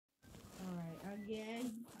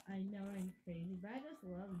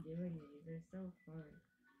so fun.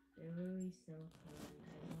 They're really so fun.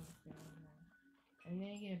 I love doing them. I'm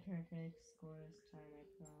gonna get a perfect score this time, I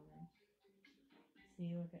promise.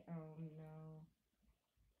 See, look at. Oh no.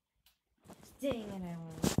 Dang it, I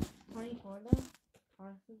won. 24 though?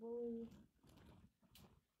 Possibly.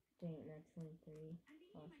 Dang it, not 23.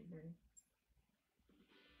 Possibly.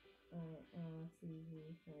 Alright, it's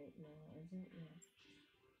easy right now, is it? Yeah.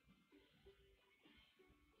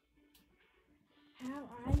 How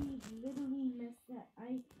I literally messed up.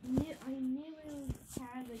 I knew it was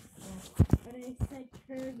Kazakhstan, but I said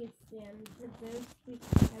Kyrgyzstan because those two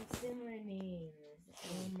have similar names.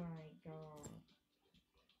 Oh my god.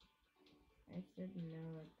 I should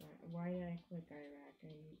know that. Why did I click Iraq?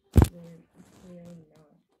 I'm clearly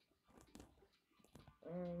not.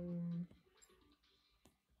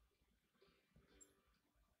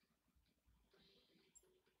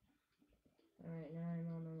 Alright, now I'm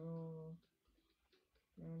on a roll.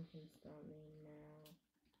 No one can stop me now.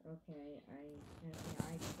 Okay,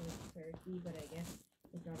 I clicked Turkey, but I guess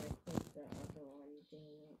I thought I clicked the other one.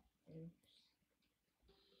 Dang it. Oops.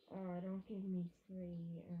 Oh, don't give me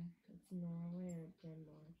three. It's Norway or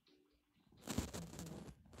Denmark. Okay.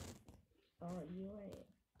 Oh,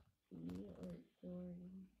 UAE or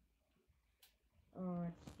Jordan. Oh,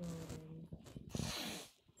 it's Jordan.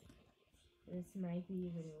 This might be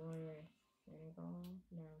even worse. Senegal?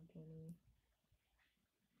 No, Guinea.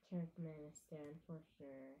 Turkmenistan for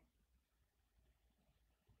sure.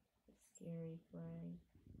 Scary flag.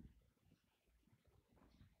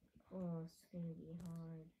 Oh, it's gonna be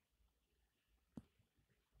hard.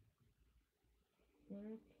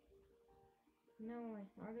 Think? No, I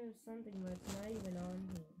thought it was something, but it's not even on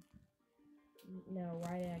here. No,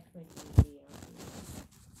 why did I click easy on here?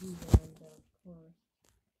 Uganda, of course.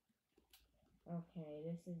 Okay,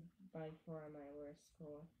 this is by far my worst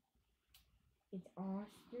score. It's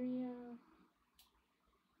Austria?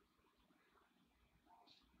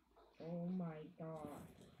 Oh my god.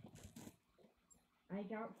 I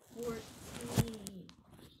got 14.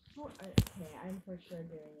 Okay, I'm for sure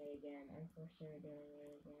doing it again. I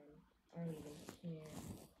don't even care.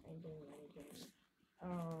 I'm doing it again.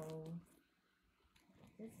 Oh.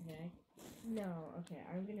 This heck? No, okay,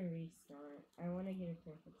 I'm gonna restart. I wanna get a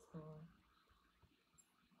perfect score.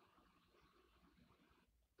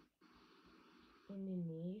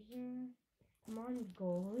 Indonesia?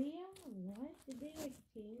 Mongolia? What? Did they like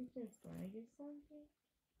change their flag or something?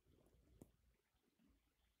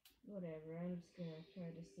 Whatever, I'm just gonna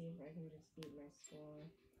try to see if I can just beat my score.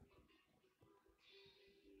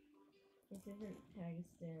 This isn't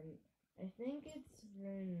Pakistan. I think it's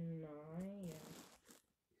Brunei.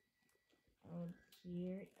 Out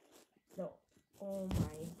here. No. Oh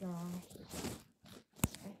my gosh.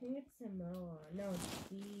 I think it's Samoa. No, it's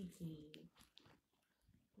Fiji.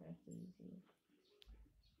 That's easy.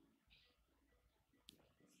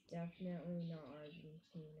 It's definitely not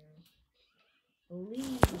Argentina.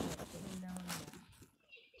 Believe it. No.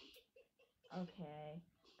 Okay.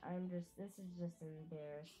 This is just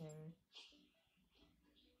embarrassing.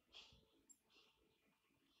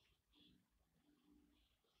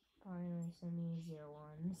 Finally, some easier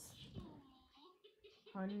ones.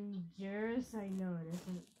 Honduras, I know it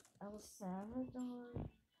isn't. El Salvador?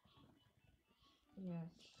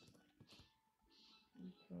 Yes.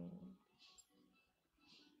 Okay.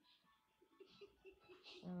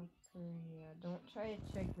 South Korea. Don't try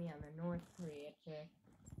to trick me on the North Korea trick.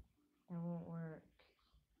 That won't work.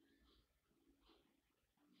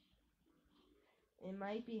 It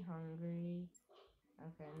might be Hungary.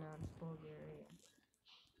 Okay, no, it's Bulgaria.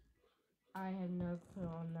 I have no clue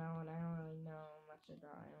on that one. I don't really know much of the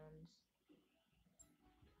islands.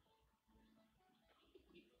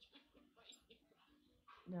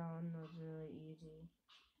 That one was really easy.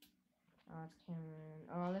 Oh, it's Cameroon.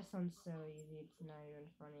 Oh, this one's so easy. It's not even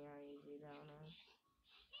funny how easy that one is.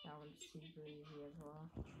 That one's super easy as well.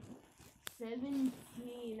 17.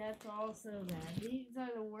 That's also bad. These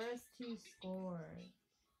are the worst two scores.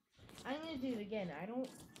 I'm gonna do it again. I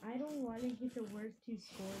don't want to get the worst two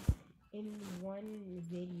scores in one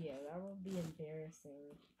video. That will be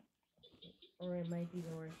embarrassing. Or it might be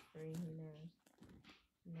the worst three. Who knows?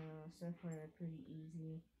 No, so far they're pretty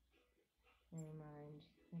easy. Never mind.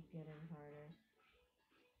 It's getting harder.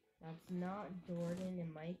 That's not Jordan. It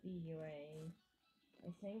might be UAE.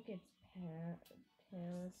 I think it's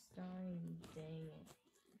Palestine. Dang it.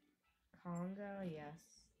 Congo?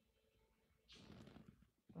 Yes.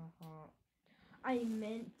 Bahamas. I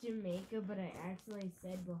meant Jamaica, but I accidentally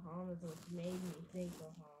said Bahamas, which made me think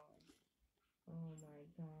Bahamas. Oh my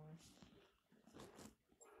gosh.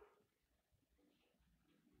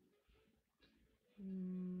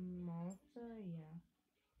 Malta?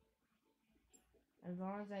 As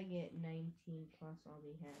long as I get 19 plus, I'll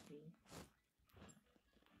be happy.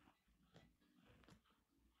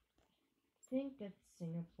 I think that's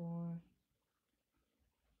Singapore.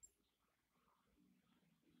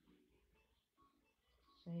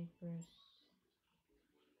 Cyprus.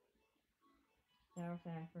 South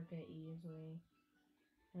Africa easily.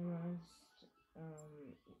 The most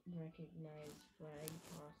recognized flag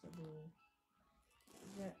possibly.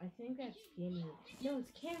 I think that's Guinea. No,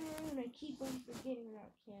 it's Cameroon. I keep on forgetting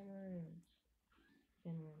about Cameroon.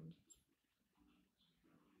 Finland.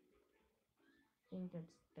 I think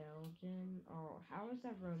that's Belgium. Oh, how is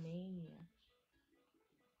that Romania?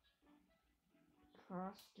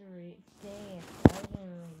 Costa Rica. Dang it. I didn't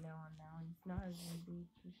really know on that one. It's not as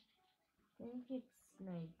easy. I think it's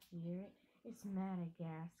Nigeria. It's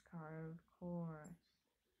Madagascar, of course.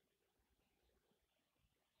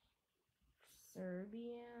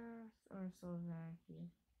 Serbia or Slovakia?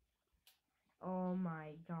 Oh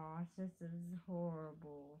my gosh, this is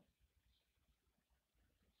horrible.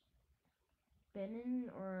 Benin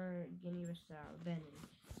or Guinea-Bissau? Benin.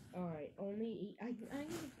 Alright, only I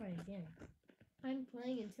need to play again. I'm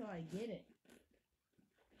playing until I get it.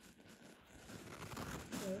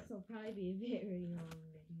 So this will probably be a very long video.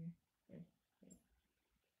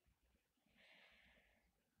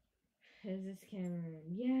 Is this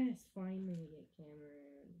Cameroon? Yes, finally we get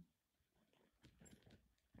Cameroon.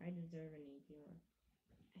 I deserve an easy one.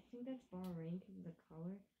 I think that's Bahrain because of the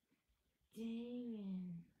color. Dang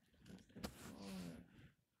it. That's the color.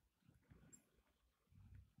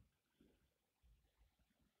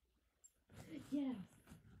 Yes!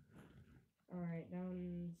 Alright, that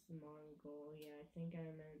one's Mongolia. I think I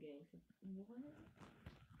remember getting... What?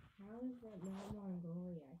 How is that not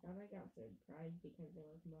Mongolia? I thought I got surprised because it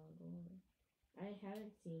was Mongolia. I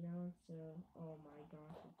haven't seen those, so... Oh my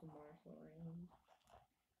gosh, it's the Marshall Islands.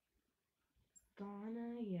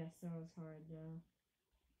 Ghana? Yes, that was hard though.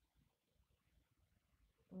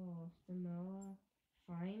 Oh, Samoa.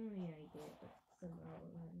 Finally I get Samoa.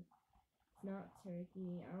 It's not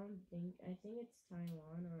Turkey. I think it's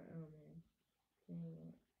Taiwan or Oman. Dang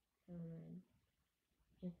it. Oman.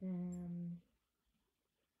 Japan.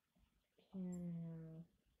 Canada.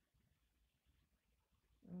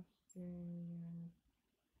 Australia.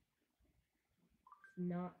 It's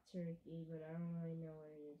not Turkey, but I don't really know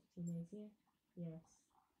where it is. Tunisia? Yes.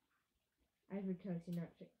 Ivory Coast, you're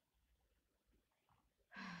not Turkey.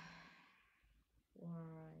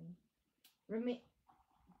 Why?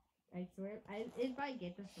 I swear, if I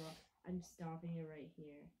get this wrong, I'm stopping it right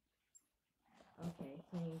here. Okay,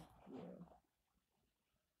 thank you.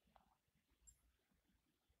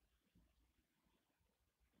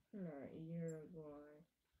 Alright, Uruguay.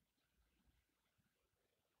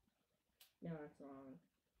 No, that's wrong.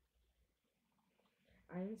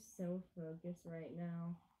 I'm so focused right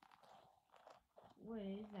now. What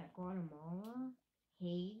is that? Guatemala?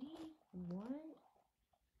 Haiti? What?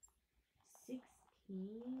 16?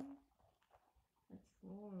 That's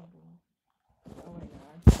horrible. Oh my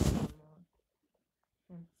god.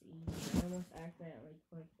 That's easy. I almost accidentally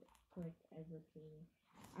clicked everything.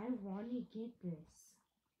 I want to get this.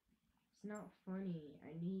 It's not funny.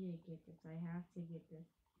 I need to get this. I have to get this.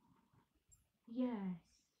 Yes.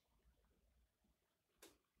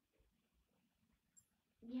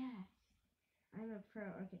 Yes. I'm a pro.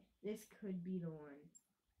 Okay, this could be the one.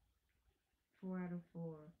 4 out of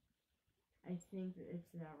 4. I think that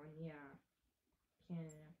it's that one. Yeah.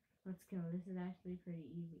 Canada. Let's go. This is actually pretty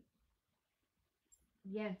easy.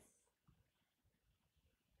 Yes.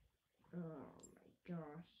 Oh my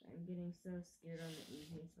gosh. I'm getting so scared on the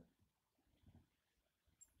easiest one.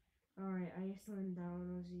 Alright, Iceland, that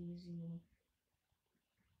one was easy.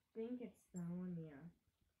 I think it's that one, yeah.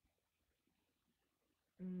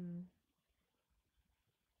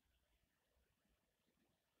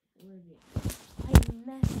 Libya. I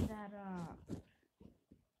messed that up.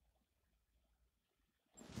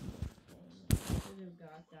 Dang, I should have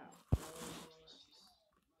got that.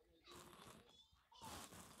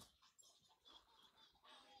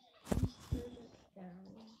 Turn it down.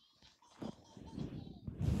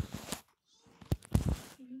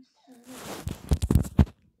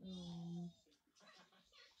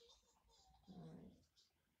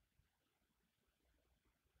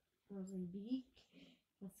 Mozambique.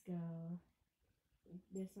 Let's go.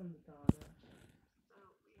 This one's Ghana. So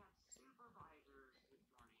we have supervisors this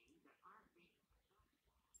morning that aren't being.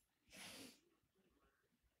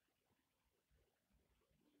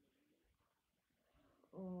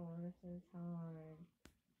 Oh, this is hard.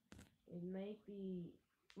 It might be.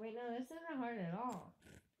 Wait, no, this isn't hard at all.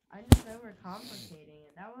 I'm just overcomplicating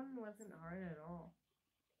it. That one wasn't hard at all.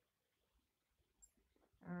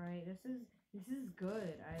 Alright, this is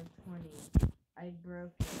good. I have 20. I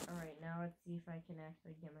broke it. Alright, now let's see if I can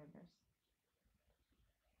actually get my best.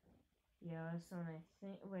 Yeah, this one I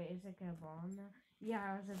think. Wait, is it Gabon now? Yeah,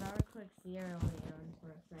 I was about to click Sierra Leone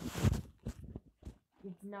for a second.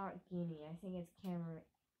 It's not Guinea. I think it's Cameroon.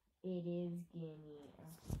 It is Guinea.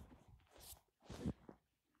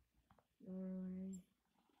 Norway.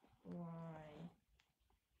 Why?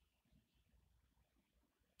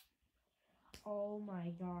 Oh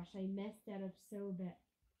my gosh, I messed that up so bad.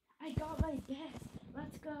 I got my best.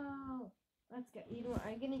 Let's go. Let's go. You know what?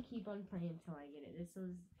 I'm gonna keep on playing until I get it. This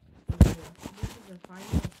is the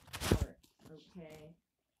final part. Okay.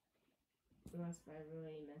 Unless I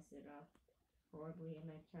really mess it up horribly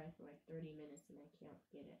and I try for like 30 minutes and I can't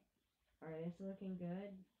get it. Alright, it's looking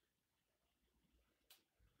good.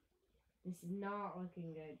 This is not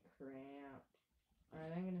looking good. Crap.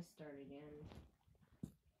 Alright, I'm gonna start again.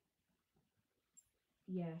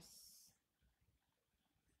 Yes.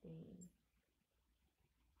 Spain.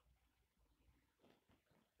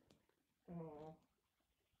 Oh.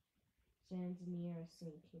 Tanzania,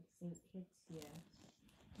 St. Kitts, yes.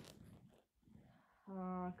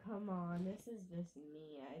 Oh, come on. This is just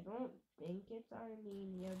me. I don't think it's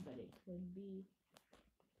Armenia, but it could be.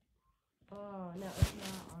 Oh, no, it's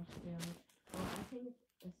not Australia. Oh, I think it's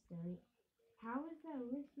Estonia. How is that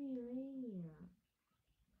Lithuania?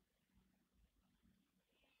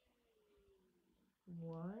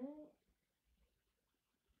 What?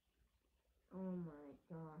 Oh my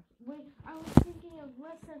gosh. Wait, I was thinking of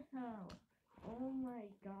Lesotho. Oh my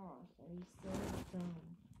gosh, I'm so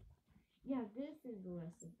dumb. Yeah, this is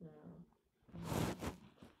Lesotho.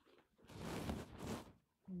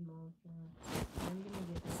 Malta. I'm gonna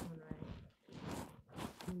get this one right.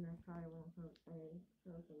 And I probably won't hope I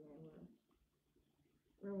don't think I will.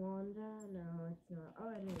 Rwanda? No, it's not.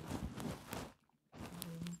 Oh, it is.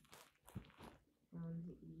 Sounds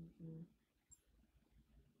easy.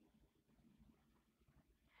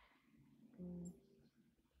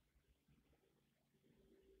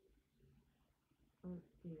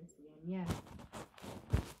 Let's do this again. Yes.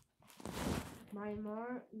 Myanmar?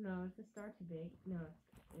 No, it's a star too big. No,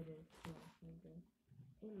 it is. Yeah, okay.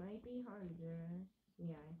 It might be Honduras.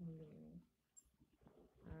 Yeah, I think it is.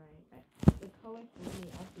 Alright. The color threw me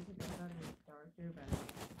off because I thought it was darker, but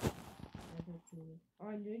I can see. Oh,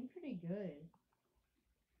 I'm doing pretty good.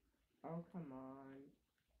 Oh, come on.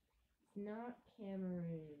 It's not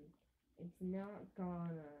Cameroon. It's not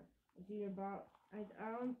Ghana. It's either I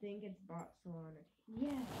don't think it's Botswana.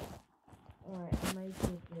 Yes! Alright, I might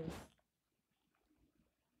get this.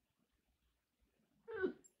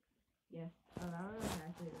 Yes. Oh, that one was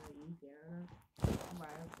actually really easy. I don't know why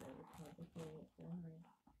I was really complicating it so hard.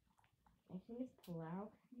 I think it's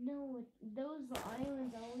Palau. No, those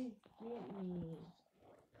islands always get me.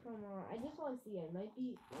 Come on. I just want to see it. It might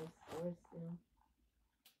be worse still.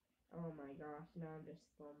 Oh my gosh, now I'm just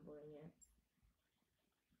fumbling it.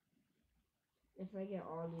 If I get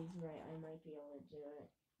all these right, I might be able to do it.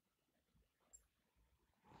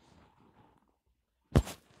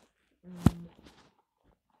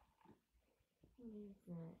 What is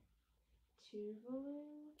that?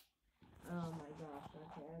 Tuvalu? Oh my gosh,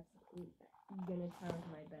 okay, that's gonna tell if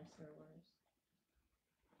my best or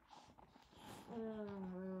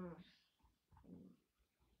worst.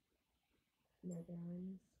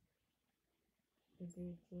 Netherlands.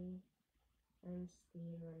 Djibouti. I'm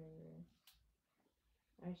speedrunning this.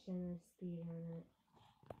 I shouldn't speedrun it.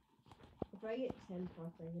 If I get 10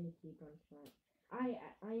 plus, I'm gonna keep on trying.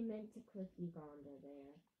 I meant to click Uganda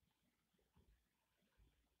there.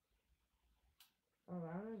 Oh,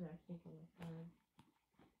 that was actually kind of fun.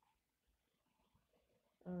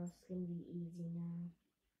 Oh, it's gonna be easy now.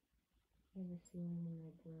 I have a feeling in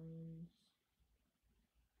my brains.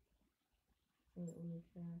 St.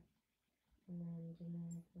 Lucia. And then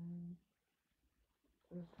Jamaica.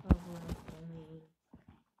 Republic,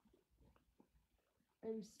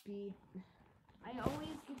 I'm speed. I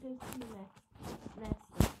always get those two next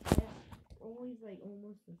up. They're always like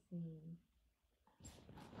almost the same.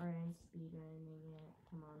 Alright, I'm speedrunning it.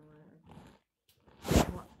 Come on, whatever.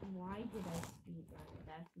 Why did I speedrun it?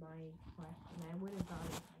 That's my question. I would have got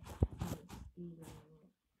it if I was speedrunning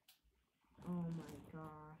it. Oh my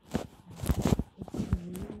gosh. It's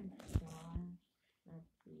green star.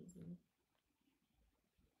 That's easy.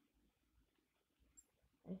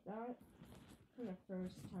 I thought for the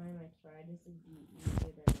first time I tried this would be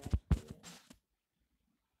easier than it actually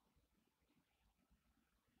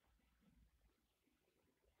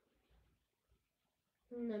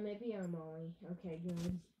is. No, maybe I'm Molly. Okay,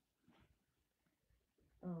 good.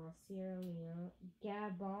 Oh, Sierra Leone.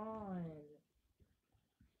 Gabon.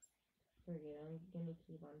 Forget it, I'm gonna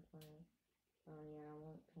keep on playing. Oh yeah, I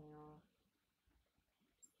won't pay off.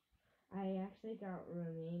 I actually got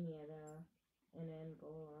Romania though, and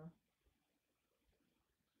Angola.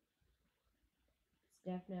 It's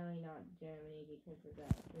definitely not Germany because of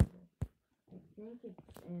that freedom. I think it's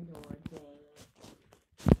Andorra, dang it.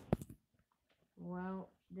 Well,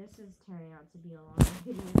 this is turning out to be a long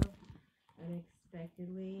video,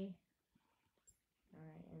 unexpectedly.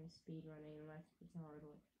 Alright, I'm speedrunning unless it's a hard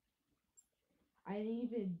one. I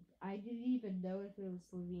didn't even know if it was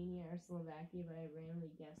Slovenia or Slovakia, but I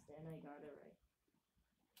randomly guessed it and I got it right.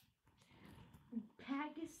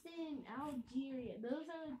 Pakistan, Algeria, those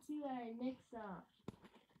are the two that I mix up.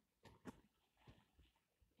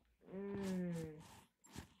 Nice.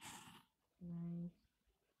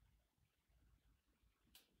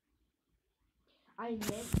 I meant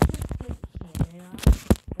to put Canada,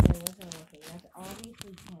 but I wasn't looking. That's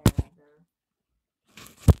obviously Canada.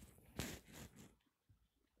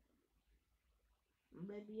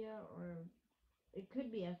 Libya, or it could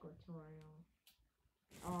be Equatorial.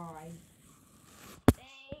 Oh,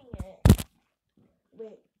 dang it.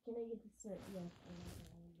 Wait, can I get this? Yes,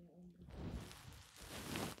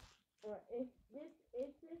 if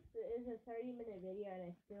this is a 30-minute video and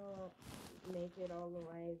I still make it all the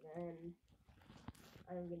way, then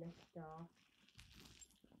I'm gonna stop.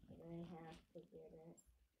 But I have to get it.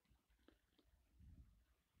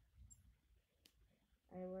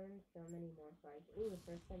 I learned so many more flags. Ooh, the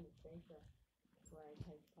first time the Sega flag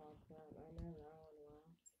has popped up. I know that one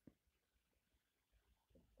well.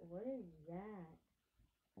 What is that?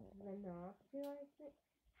 Vanocchio, I think?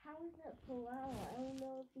 How is that Palau? I don't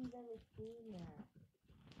know if you've ever seen that.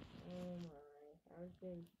 Oh my, I was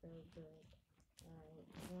doing so good. Alright,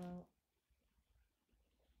 well,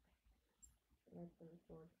 that's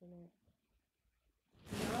unfortunate.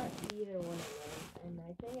 Not either one of those, and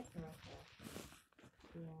I think it's Russia.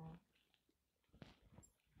 Yeah.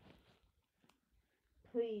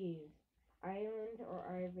 Please, Island or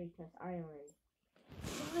Ivory Coast? Island.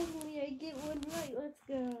 Finally, I get one right. Let's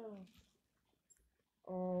go.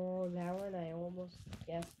 Oh, that one I almost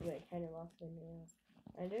guessed, but I kind of lost the nail.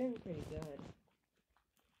 I'm doing pretty good.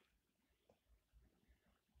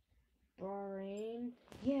 Bahrain.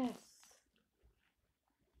 Yes.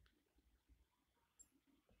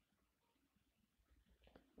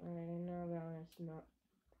 Alright, I know that one is not.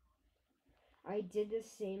 I did the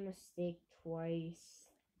same mistake twice.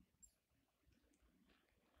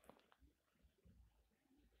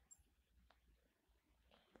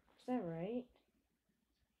 Is that right?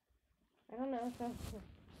 I don't know if that's.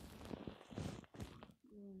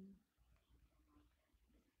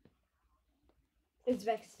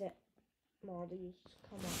 Uzbekistan. Maldives.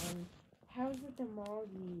 Come on. How is it the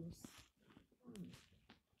Maldives?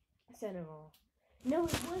 Senegal. No,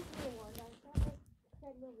 it was Rwanda. I thought I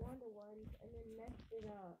said Rwanda once and then messed it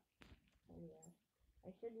up. Oh yeah. I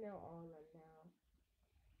should know all of them now.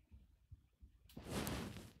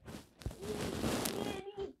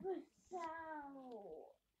 Guinea-Bissau!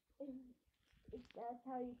 If that's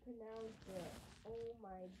how you pronounce it. Oh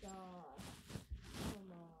my gosh.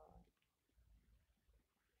 Come on.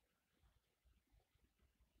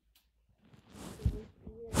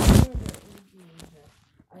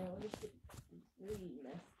 I always get three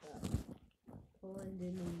messed up. Poland,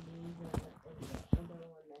 Indonesia, and the other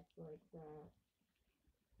one that's like that.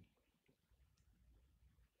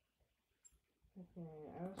 Okay,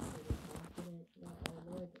 I was pretty confident that I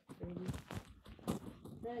was pretty.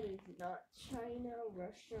 That is not China,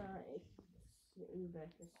 Russia, it's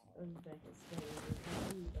Uzbekistan.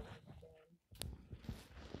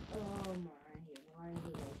 Oh my, why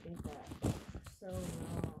did I get that so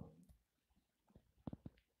wrong?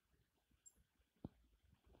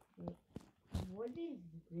 What is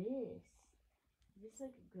this? Is this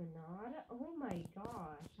like Grenada? Oh my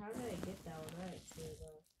gosh, how did I get that one right too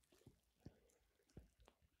though?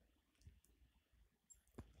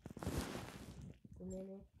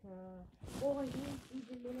 Dominica. Oh, I didn't see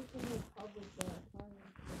Dominican Republic there.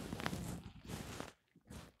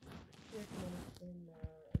 Turkmenistan,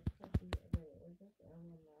 wait, was this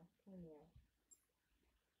Elman last time? Yeah.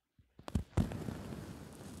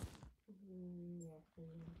 Yes,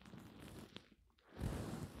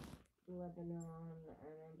 Lebanon,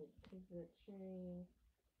 and the Tree.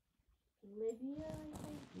 Libya, I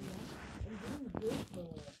think? Yeah. I'm doing good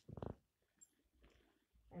there.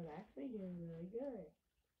 I'm actually doing really good.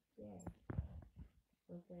 Yeah.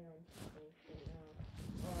 Okay, I'm thinking now.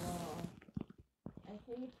 Oh, I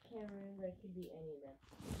think it's Cameroon, but it could be any of them.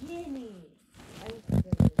 Guinea! I'm so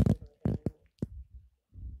good.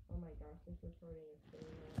 Oh my gosh, this recording is so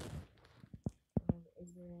loud.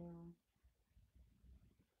 Israel.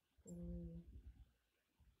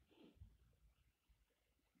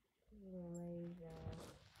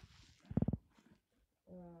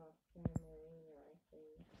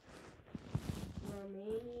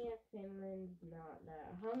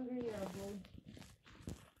 Hungary or Bulgaria.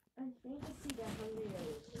 I think it's either Hungary or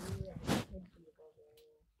Bulgaria. It could be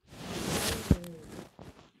Bulgaria. Hungary.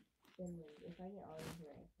 Finland. If I get all these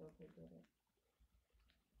right, I still could get it.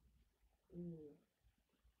 Ooh.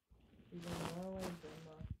 Either Norway,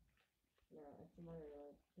 Denmark. No, it's more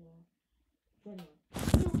like, yeah. Denmark.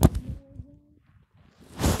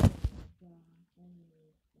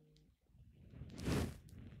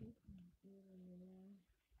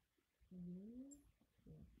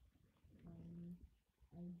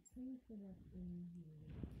 I'm pretty sure that's in here.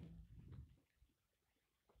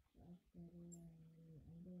 That's better.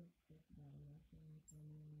 I'm going to check that lesson from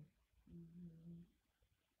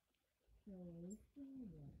Croatia,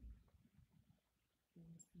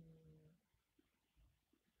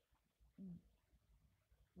 what?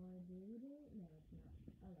 Barbuda? No, it's not.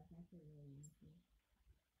 Oh, that's actually really easy.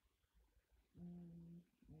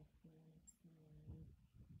 Afghanistan.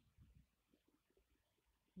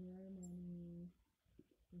 Germany.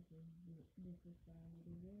 This is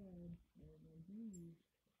finally good. Indeed.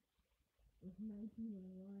 It's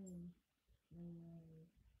 1901. No way.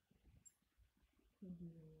 Could be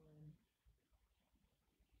the one.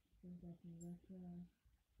 I think that's Russia.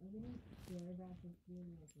 I'm getting scared about this being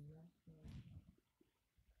like Russia.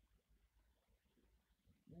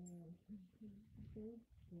 Man, I'm so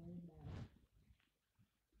scared now.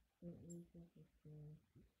 It is such a scare.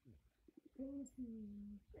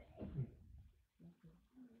 Philippines.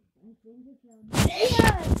 I think it's Algeria.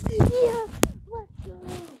 Yes! Let's go!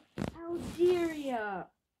 Algeria!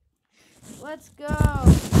 Let's go!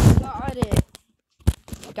 We got it!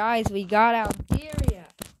 Guys, we got Algeria!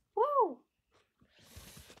 Woo!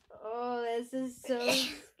 Oh, this is so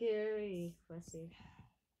scary. Let's see.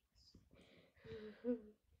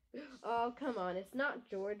 Oh, come on. It's not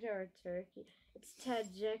Georgia or Turkey. It's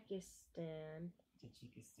Tajikistan.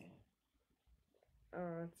 Tajikistan.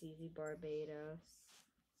 Oh, it's easy. Barbados.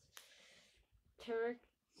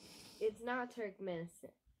 It's not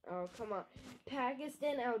Turkmenistan. Oh, come on.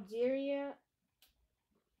 Pakistan, Algeria.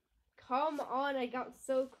 Come on, I got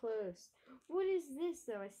so close. What is this,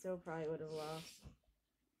 though? I still probably would have lost.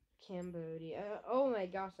 Cambodia. Oh my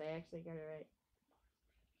gosh, I actually got it right.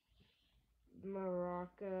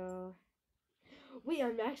 Morocco. Wait,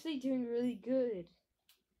 I'm actually doing really good.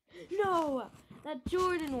 No! That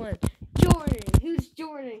Jordan one. Jordan. Who's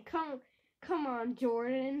Jordan? Come on,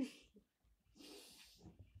 Jordan.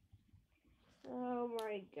 Oh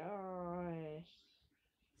my gosh.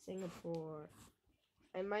 Singapore.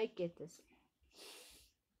 I might get this.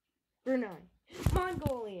 Brunei.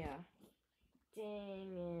 Mongolia.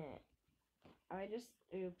 Dang it.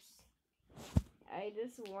 Oops. I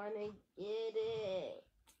just want to get it.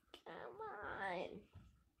 Come on.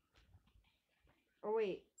 Oh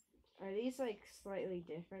wait. Are these like slightly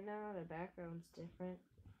different now? The background's different.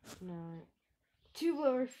 No.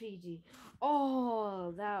 Tuvalu or Fiji.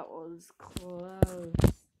 Oh, that was close.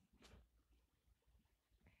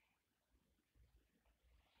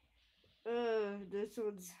 Ugh, this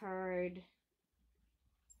one's hard.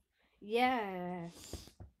 Yes.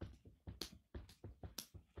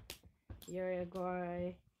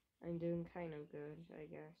 Uruguay. I'm doing kind of good, I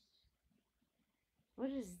guess. What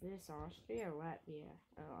is this? Austria or Latvia?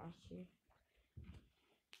 Oh, Austria.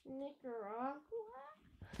 Nicaragua?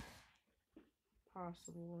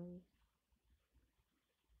 Possibly.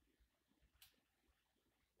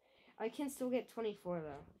 I can still get 24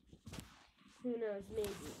 though. Who knows?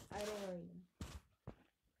 Maybe. I don't know.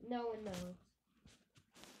 No one knows.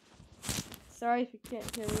 Sorry if you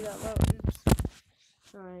can't hear me that well. Oops.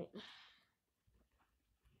 Alright.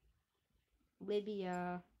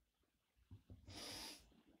 Libya.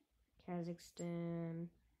 Kazakhstan.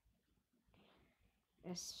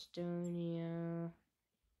 Estonia.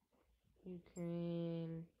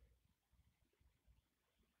 Ukraine.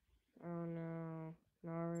 Oh no.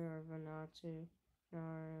 Nauru or Vanuatu.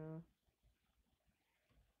 Nauru.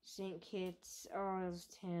 St. Kitts. Oh, it was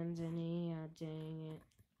Tanzania. Dang it.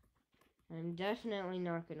 I'm definitely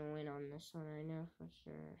not going to win on this one. I know for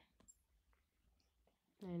sure.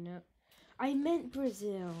 I know. I meant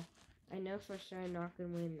Brazil. I know for sure I'm not going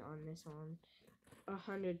to win on this one.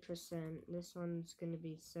 100%. This one's going to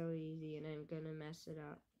be so easy and I'm going to mess it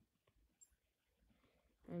up.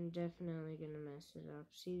 I'm definitely going to mess it up.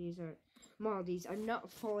 See, these are Maldives. I'm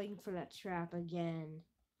not falling for that trap again.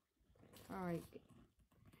 Alright.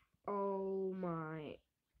 Oh my.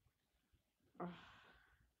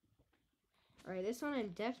 Alright, this one I'm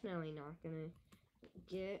definitely not gonna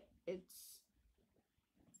get. It's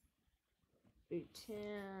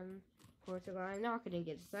Bhutan, Portugal. I'm not gonna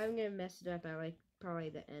get it, so I'm gonna mess it up at like probably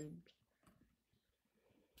the end.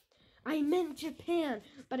 I meant Japan,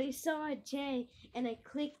 but I saw a J and I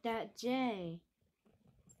clicked that J.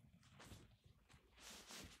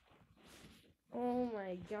 Oh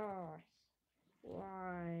my gosh.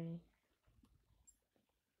 Why?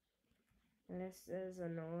 This is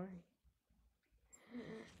annoying.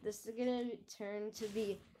 This is gonna turn to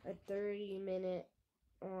be a 30-minute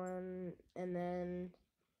one, and then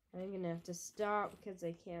I'm gonna have to stop because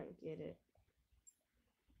I can't get it.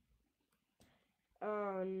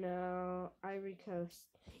 Oh no, Ivory Coast.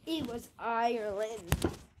 It was Ireland.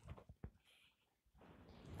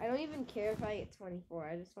 I don't even care if I get 24.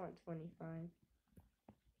 I just want 25.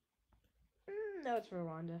 No, it's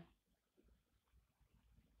Rwanda.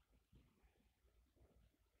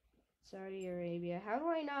 Saudi Arabia. How do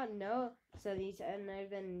I not know these? And I've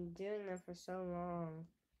been doing them for so long.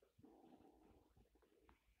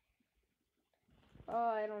 Oh,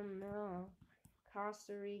 I don't know.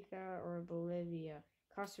 Costa Rica or Bolivia.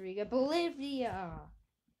 Costa Rica. Bolivia!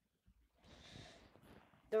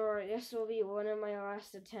 Or this will be one of my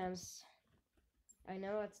last attempts. I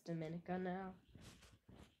know it's Dominica now.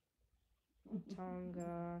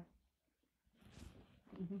 Tonga.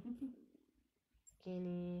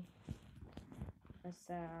 Guinea.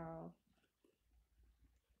 Nassau.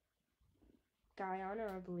 Guyana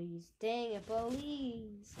or Belize? Dang it,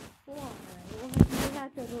 Belize! Why? What do you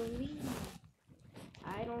have to Belize?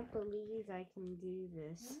 I don't believe I can do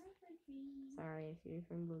this. Sorry if you're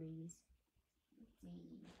from Belize.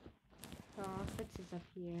 Oh, Fitz is up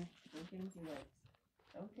here. Don't hit him with your legs.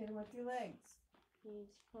 Don't hit him with your legs.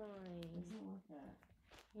 He's fine. Doesn't want that.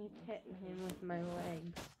 I'm petting him with my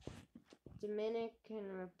legs. Dominican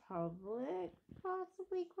Republic?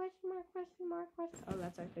 Possibly? Question mark, question mark, question. Oh,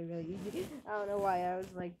 that's actually really easy. I don't know why I was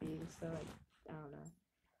like being so like, I don't know.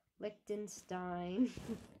 Liechtenstein.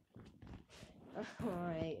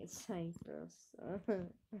 Alright, Cyprus.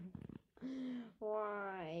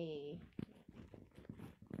 Why?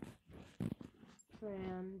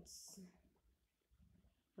 France.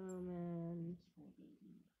 Oman.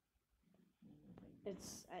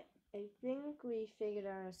 I think we figured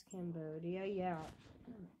out as Cambodia. Yeah.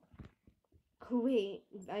 Kuwait.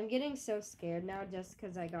 I'm getting so scared now just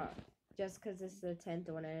because this is the 10th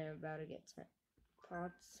one and I'm about to get 10.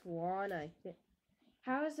 Botswana, I think.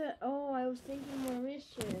 How is it? Oh, I was thinking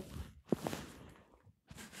Mauritius.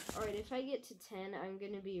 Alright, if I get to 10, I'm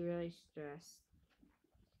going to be really stressed.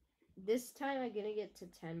 This time I'm going to get to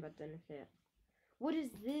 10, but then fail. What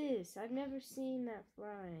is this? I've never seen that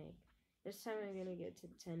flag. This time I'm going to get to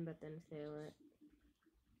 10, but then fail it.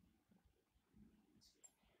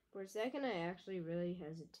 For a second, I actually really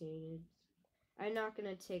hesitated. I'm not going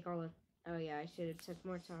to take all of... Oh, yeah, I should have took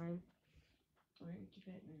more time. Where did you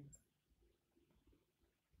fit me?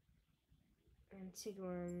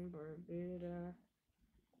 Antigua and Barbuda.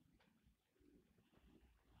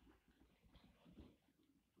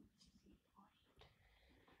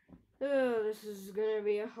 Oh, this is gonna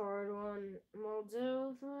be a hard one.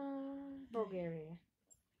 Moldova, Bulgaria.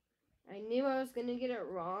 I knew I was gonna get it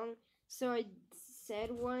wrong, so I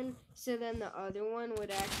said one, so then the other one would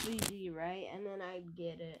actually be right, and then I'd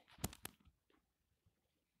get it.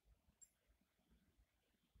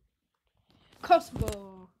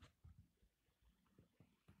 Kosovo!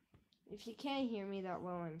 If you can't hear me that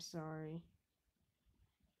well, I'm sorry.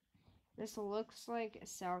 This looks like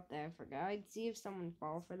South Africa. I'd see if someone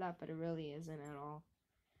fall for that, but it really isn't at all.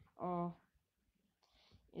 Oh.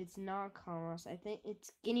 It's not Comoros. I think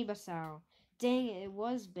it's Guinea-Bissau. Dang it, it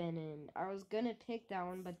was Benin. I was gonna pick that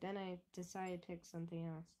one, but then I decided to pick something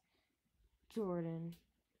else. Jordan.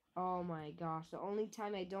 Oh my gosh. The only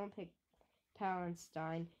time I don't pick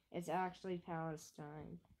Palestine, it's actually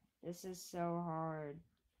Palestine. This is so hard.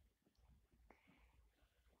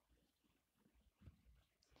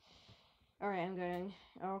 Alright, I'm going.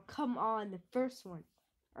 Oh, come on, the first one.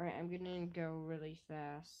 Alright, I'm gonna go really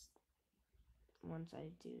fast. Once I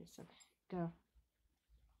do this one. Go.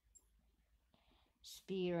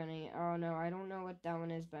 Speed running. Oh no, I don't know what that one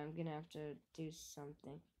is, but I'm gonna have to do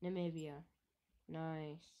something. Namibia.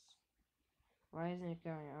 Nice. Why isn't it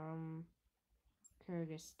going?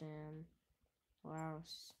 Kyrgyzstan.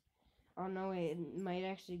 Laos. Oh no, wait, it might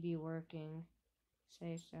actually be working.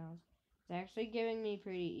 Seychelles. It's actually giving me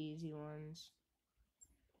pretty easy ones.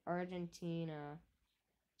 Argentina.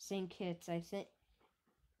 St. Kitts, I think.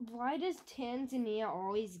 Why does Tanzania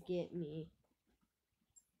always get me?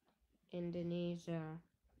 Indonesia.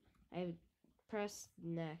 I pressed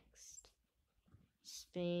next.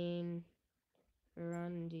 Spain.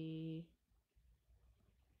 Burundi.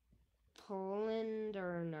 Poland,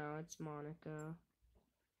 or no, it's Monaco.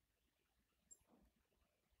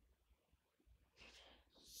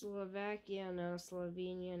 Slovakia, no.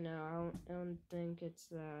 Slovenia, no. I don't think it's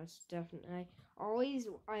that. It's definitely.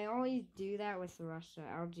 I always do that with Russia,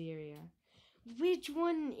 Algeria. Which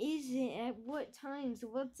one is it? At what times?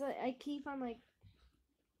 I keep on like.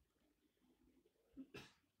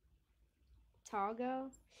 Togo?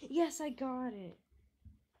 Yes, I got it.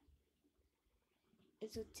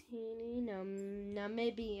 It's a teeny. No,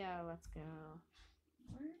 maybe. Let's go.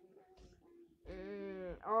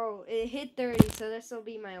 Oh, it hit 30, so this will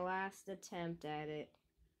be my last attempt at it.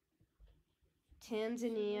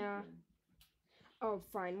 Tanzania. Oh,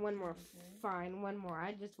 fine, one more. Okay. Fine, one more.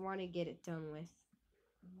 I just want to get it done with.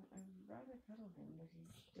 I'd rather cuddle him, but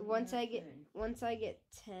he's Once I get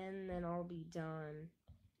 10, then I'll be done.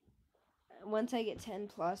 Once I get 10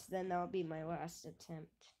 plus, then that'll be my last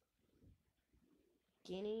attempt.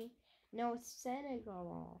 Guinea? No, it's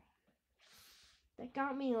Senegal. That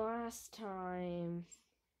got me last time.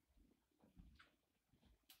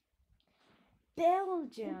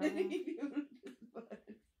 Belgium.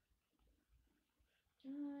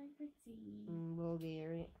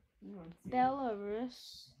 Bulgaria.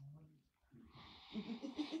 Belarus.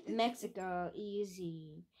 Mexico,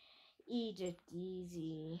 easy. Egypt,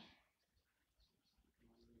 easy.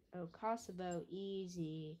 Oh, Kosovo,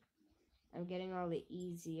 easy. I'm getting all the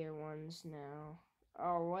easier ones now.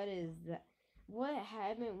 Oh, what is that? What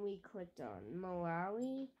haven't we clicked on?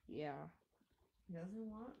 Malawi? Yeah. He doesn't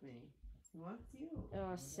want me. He wants you.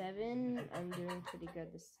 7. I'm doing pretty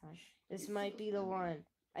good this time. This might be the one.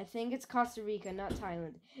 I think it's Costa Rica, not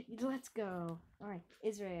Thailand. Let's go. Alright,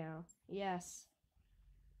 Israel. Yes.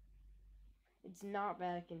 It's not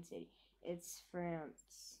Vatican City. It's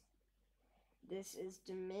France. This is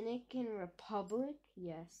Dominican Republic.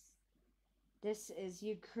 Yes. This is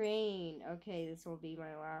Ukraine. Okay, this will be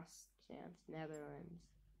my last chance. Netherlands.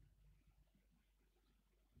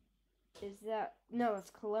 Is that... No,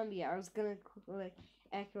 it's Colombia. I was gonna click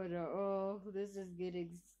Ecuador. Oh, this is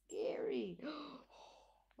getting scary.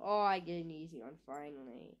 Oh, I get an easy one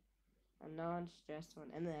finally. A non-stressed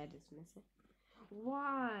one. And then I dismiss it.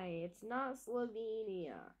 Why? It's not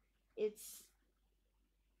Slovenia. It's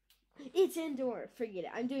Andorra. Forget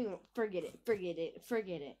it. I'm doing... Forget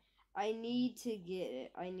it. I need to get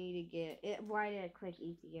it. Why did I click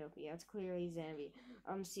Ethiopia? It's clearly Zambia.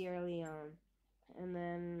 Sierra Leone. And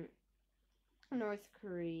then North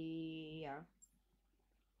Korea.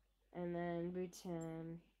 And then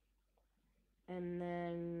Bhutan. And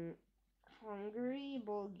then Hungary,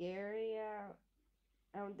 Bulgaria.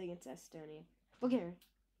 I don't think it's Estonia. Bulgaria.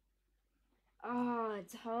 Oh,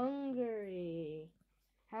 it's Hungary.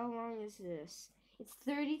 How long is this? It's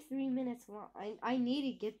 33 minutes long. I need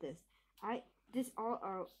to get this.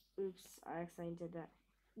 Oops, I accidentally did that.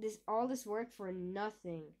 All this work for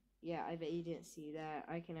nothing. Yeah, I bet you didn't see that.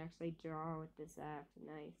 I can actually draw with this app.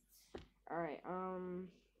 Nice. Alright,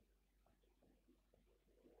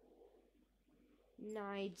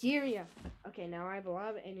 Nigeria. Okay, now I have a lot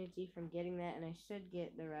of energy from getting that, and I should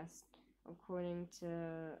get the rest according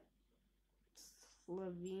to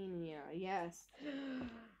Slovenia. Yes.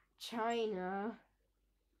 China.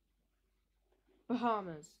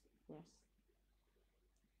 Bahamas. Yes.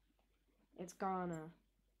 It's Ghana.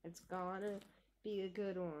 It's gonna be a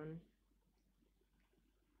good one.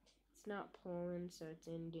 It's not Poland, so it's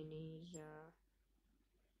Indonesia.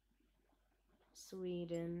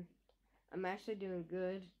 Sweden. I'm actually doing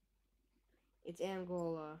good. It's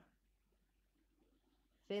Angola.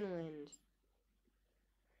 Finland.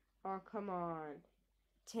 Oh, come on.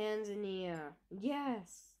 Tanzania.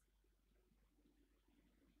 Yes.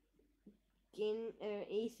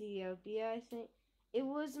 Ethiopia, I think. It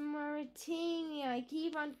was Mauritania. I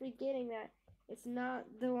keep on forgetting that. It's not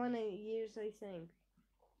the one I usually think.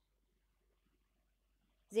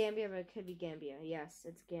 Zambia, but it could be Gambia. Yes,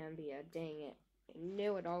 it's Gambia. Dang it. I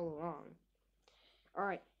knew it all along.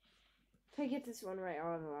 Alright. If I get this one right,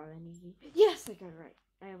 I'll have a lot of energy. Yes, I got it right.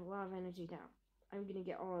 I have a lot of energy now. I'm gonna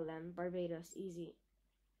get all of them. Barbados, easy.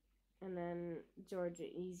 And then Georgia,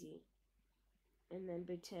 easy. And then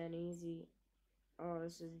Bhutan, easy. Oh,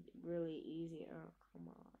 this is really easy. Oh, come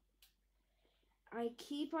on. I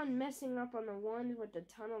keep on messing up on the ones with a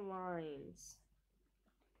ton of lines.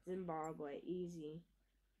 Zimbabwe, easy.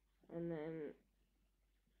 And then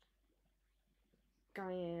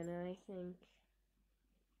Guyana, I think.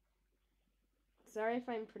 Sorry if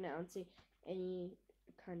I'm pronouncing any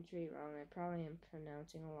country wrong. I probably am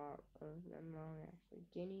pronouncing a lot of them wrong, actually.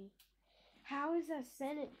 Guinea. How is that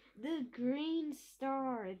Senate? The green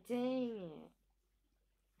star. Dang it.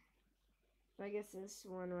 If I guess this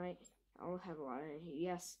one right, I'll have a lot of energy.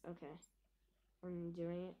 Yes, okay. I'm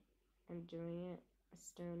doing it.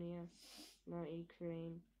 Estonia, not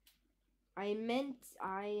Ukraine. I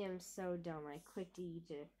am so dumb. I clicked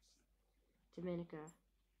Egypt. Dominica.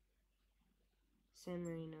 San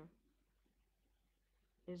Marino.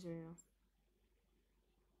 Israel.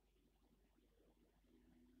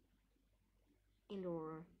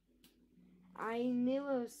 Andorra. I knew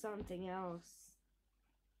it was something else.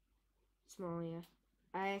 Somalia.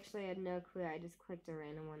 I actually had no clue. I just clicked a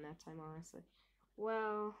random one that time, honestly.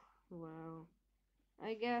 Well.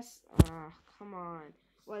 I guess. Come on.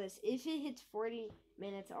 Well, if it hits 40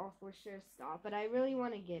 minutes, I'll for sure stop. But I really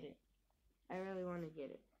want to get it. I really want to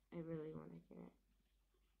get it.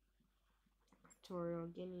 Equatorial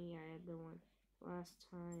Guinea. I had the one last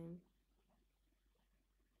time.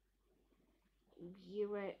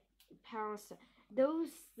 U.S. Palestine. Those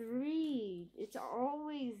three. It's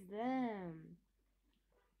always them.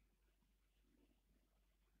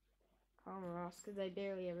 Comoros, because I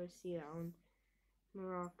barely ever see that one.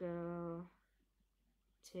 Morocco,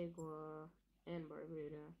 Antigua, and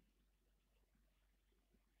Barbuda.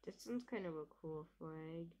 This one's kind of a cool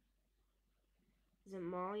flag. Is it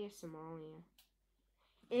Mali or Somalia?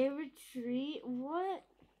 Eritrea? What?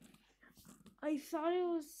 I thought it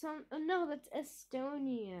was some. Oh, no, that's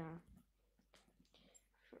Estonia.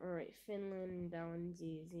 Alright, Finland, that one's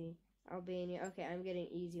easy. Albania. Okay, I'm getting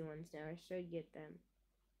easy ones now. I should get them.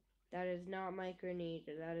 That is not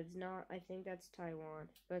Micronesia. That is not. I think that's Taiwan.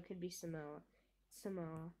 But it could be Samoa.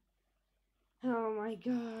 Oh my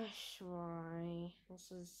gosh, why?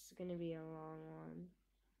 This is gonna be a long one.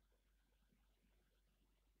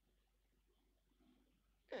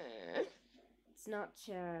 It's not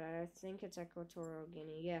Chad. I think it's Equatorial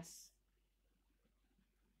Guinea. Yes.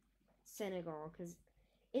 Senegal, because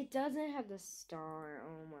it doesn't have the star.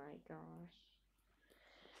 Oh my gosh.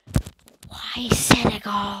 Why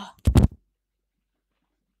Senegal?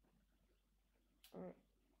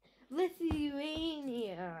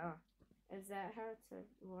 Lithuania. Is that how it's a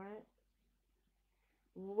what?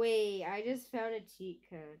 Wait, I just found a cheat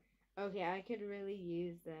code. Okay, I could really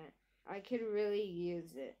use that. I could really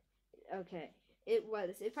use it. Okay, it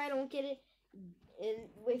was. If I don't get it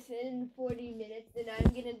within 40 minutes, then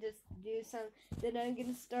I'm gonna just do some. Then I'm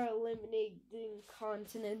gonna start eliminating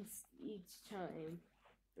continents each time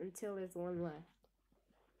until there's one left.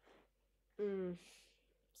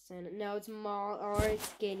 No, it's Mal or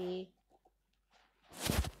it's Guinea.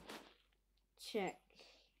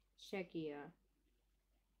 Czechia.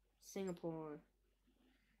 Singapore.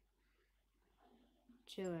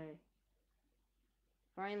 Chile.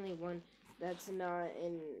 Finally one that's not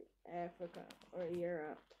in Africa or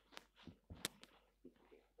Europe.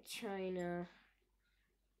 China.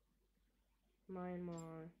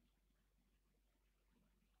 Myanmar.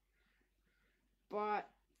 But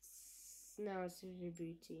no, it's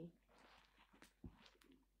Djibouti.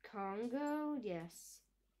 Congo, yes.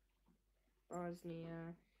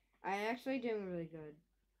 Bosnia. I actually doing really good.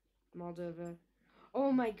 Moldova.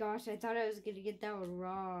 Oh my gosh, I thought I was gonna get that one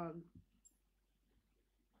wrong.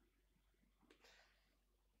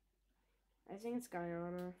 I think it's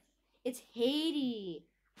Guyana. It's Haiti.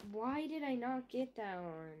 Why did I not get that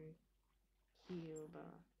one? Cuba.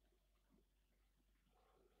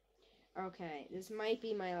 Okay, this might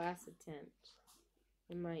be my last attempt.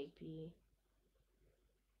 It might be.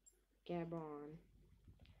 Gabon.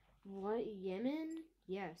 What? Yemen?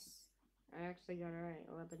 Yes. I actually got it right.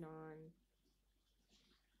 Lebanon.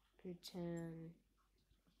 Bhutan.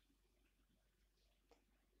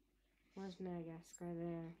 Where's Madagascar?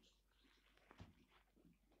 There.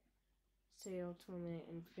 Sao Tome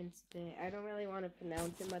and Principe. I don't really want to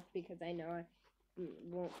pronounce it much because I know I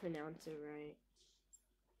won't pronounce it right.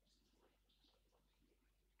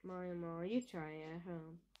 Myanmar, you try at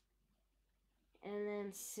home. And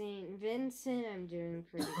then St. Vincent, I'm doing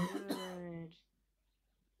pretty good.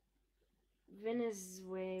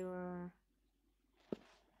 Venezuela.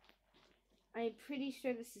 I'm pretty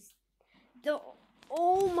sure this is the.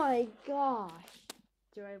 Oh my gosh!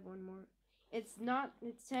 Do I have one more? It's not.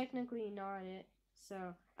 It's technically not it.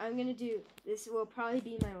 So I'm gonna do. This will probably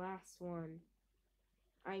be my last one.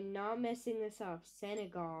 I'm not messing this up.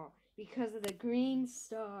 Senegal, because of the green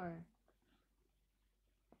star.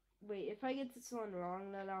 Wait, if I get this one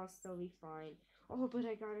wrong, then I'll still be fine. Oh, but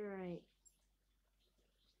I got it right.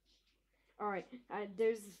 Alright,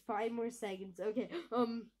 there's 5 more seconds. Okay,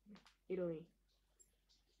 Italy.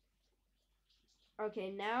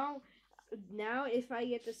 Okay, now if I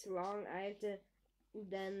get this wrong, I have to,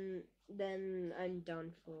 then I'm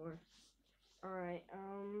done for. Alright,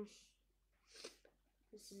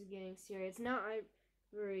 this is getting serious. It's not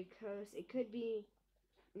Ivory Coast. It could be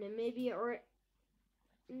Namibia or,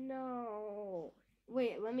 no.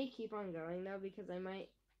 Wait, let me keep on going though, because I might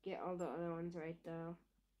get all the other ones right, though.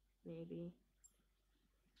 Maybe.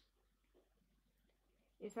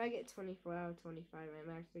 If I get 24 out of 25,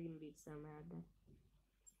 I'm actually going to be so mad then.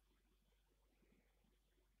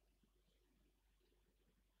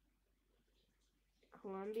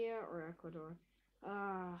 Colombia or Ecuador?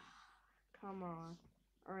 Come on.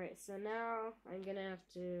 Alright, so now I'm going to have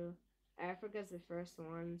to... Africa's the first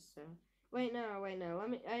one, so... Wait, no.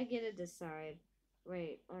 I get to decide.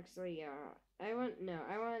 Wait, actually, yeah. I want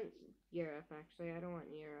Europe, actually. I don't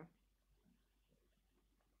want Europe.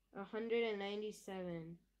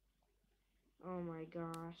 197. Oh my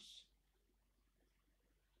gosh.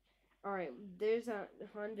 Alright, there's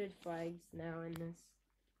 100 flags now in this.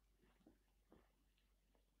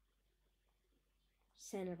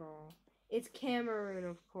 Senegal. It's Cameroon,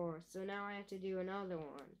 of course. So now I have to do another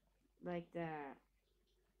one. Like that.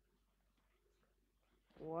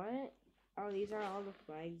 What? Oh, these are all the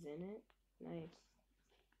flags in it? Nice.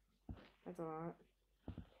 That's a lot.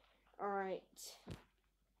 Alright.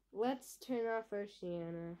 Let's turn off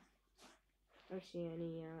Oceania,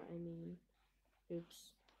 I mean.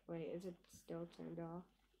 Oops. Wait, is it still turned off?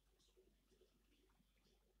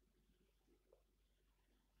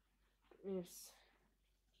 Oops.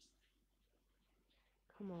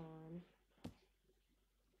 Come on.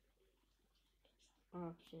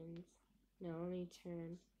 Options. No, let me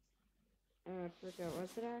turn. Africa.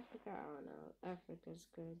 Was it Africa? I don't know. Africa's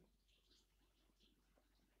good.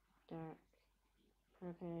 That.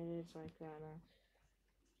 Okay, it is like that now.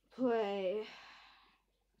 Play.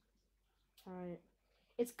 Alright.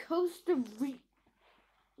 It's Costa Rica.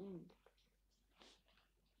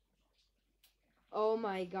 Oh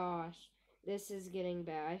my gosh. This is getting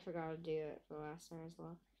bad. I forgot to do it for last time as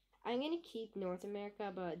well. I'm going to keep North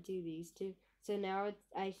America, but do these two. So now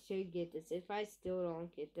I should get this. If I still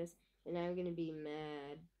don't get this, then I'm going to be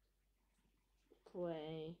mad.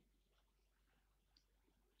 Play.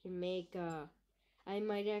 Jamaica. I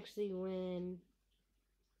might actually win.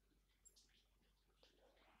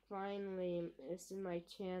 Finally, this is my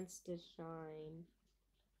chance to shine.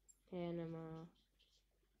 Panama.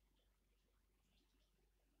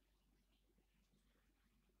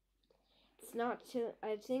 It's not Chile.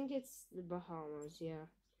 I think it's the Bahamas, yeah.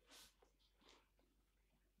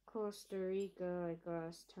 Costa Rica, like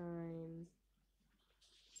last time.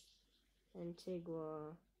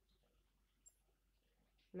 Antigua.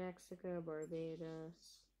 Mexico,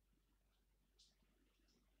 Barbados.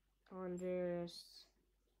 Honduras.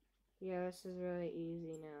 Yeah, this is really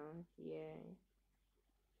easy now. Yay.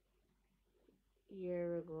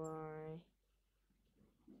 Uruguay.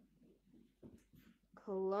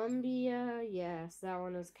 Colombia. Yes, that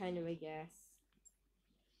one was kind of a guess.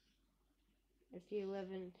 If you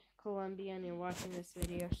live in Colombia and you're watching this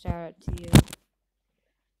video, shout out to you.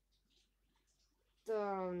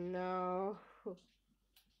 Oh no.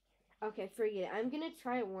 Okay, forget it. I'm gonna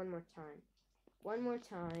try it one more time. One more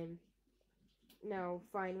time. No,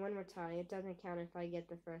 fine, one more time. It doesn't count if I get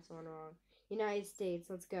the first one wrong. United States,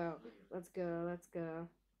 let's go. Let's go, let's go.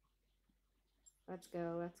 Let's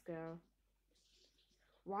go, let's go.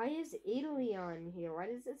 Why is Italy on here? Why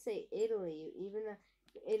does it say Italy? Even though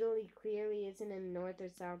Italy clearly isn't in North or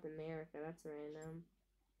South America. That's random.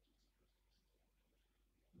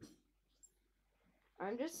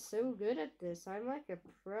 I'm just so good at this. I'm like a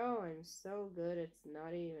pro. I'm so good. It's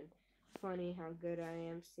not even funny how good I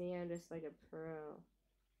am. See, I'm just like a pro.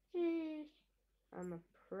 I'm a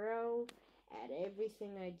pro at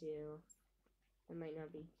everything I do. It might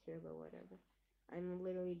not be true, but whatever. I'm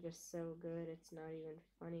literally just so good. It's not even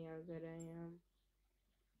funny how good I am.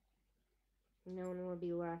 No one will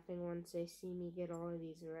be laughing once they see me get all of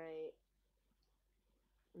these right.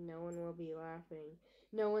 No one will be laughing.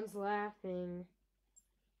 No one's laughing.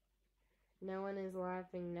 No one is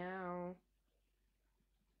laughing now.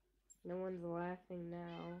 No one's laughing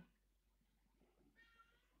now.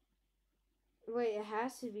 Wait, it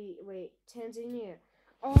has to be. Wait, Tanzania.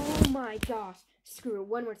 Oh my gosh. Screw it.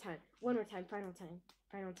 One more time. One more time. Final time.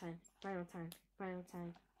 Final time. Final time. Final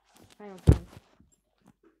time. Final time.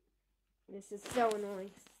 This is so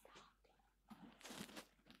annoying.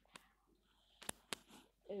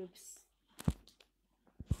 Oops.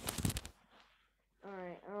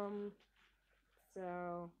 Alright,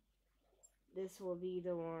 so this will be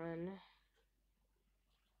the one.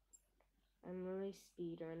 I'm really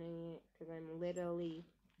speedrunning it because I'm literally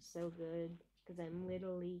so good. Because I'm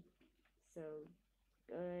literally so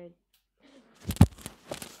good.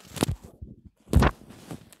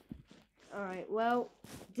 Alright, well,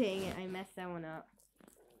 dang it, I messed that one up.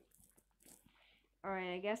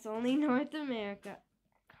 Alright, I guess only North America.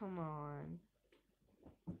 Come on.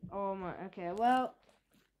 Oh my, okay, well,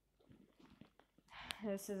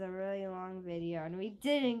 this is a really long video and we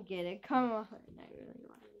didn't get it. Come on. I really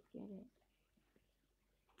wanted to get it.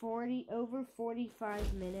 Over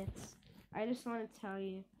 45 minutes. I just want to tell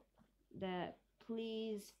you that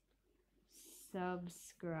please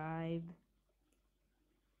subscribe.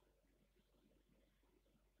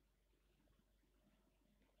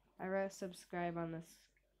 I wrote subscribe on the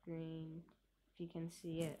screen if you can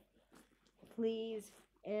see it. Please,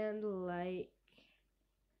 and like,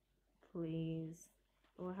 please.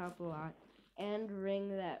 It will help a lot. And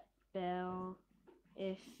ring that bell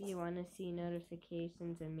if you want to see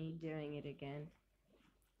notifications and me doing it again.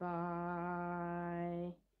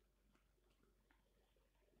 Bye.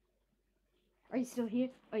 Are you still here?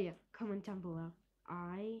 Oh yeah, comment down below.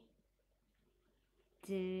 I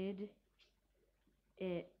did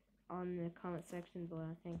it on the comment section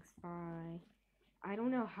below. Thanks, bye. I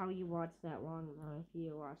don't know how you watched that long though. If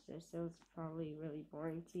you watched this, so it's probably really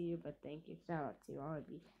boring to you, but thank you. Shout out to all of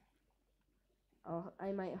you. Oh,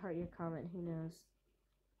 I might heart your comment, who knows.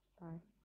 Bye.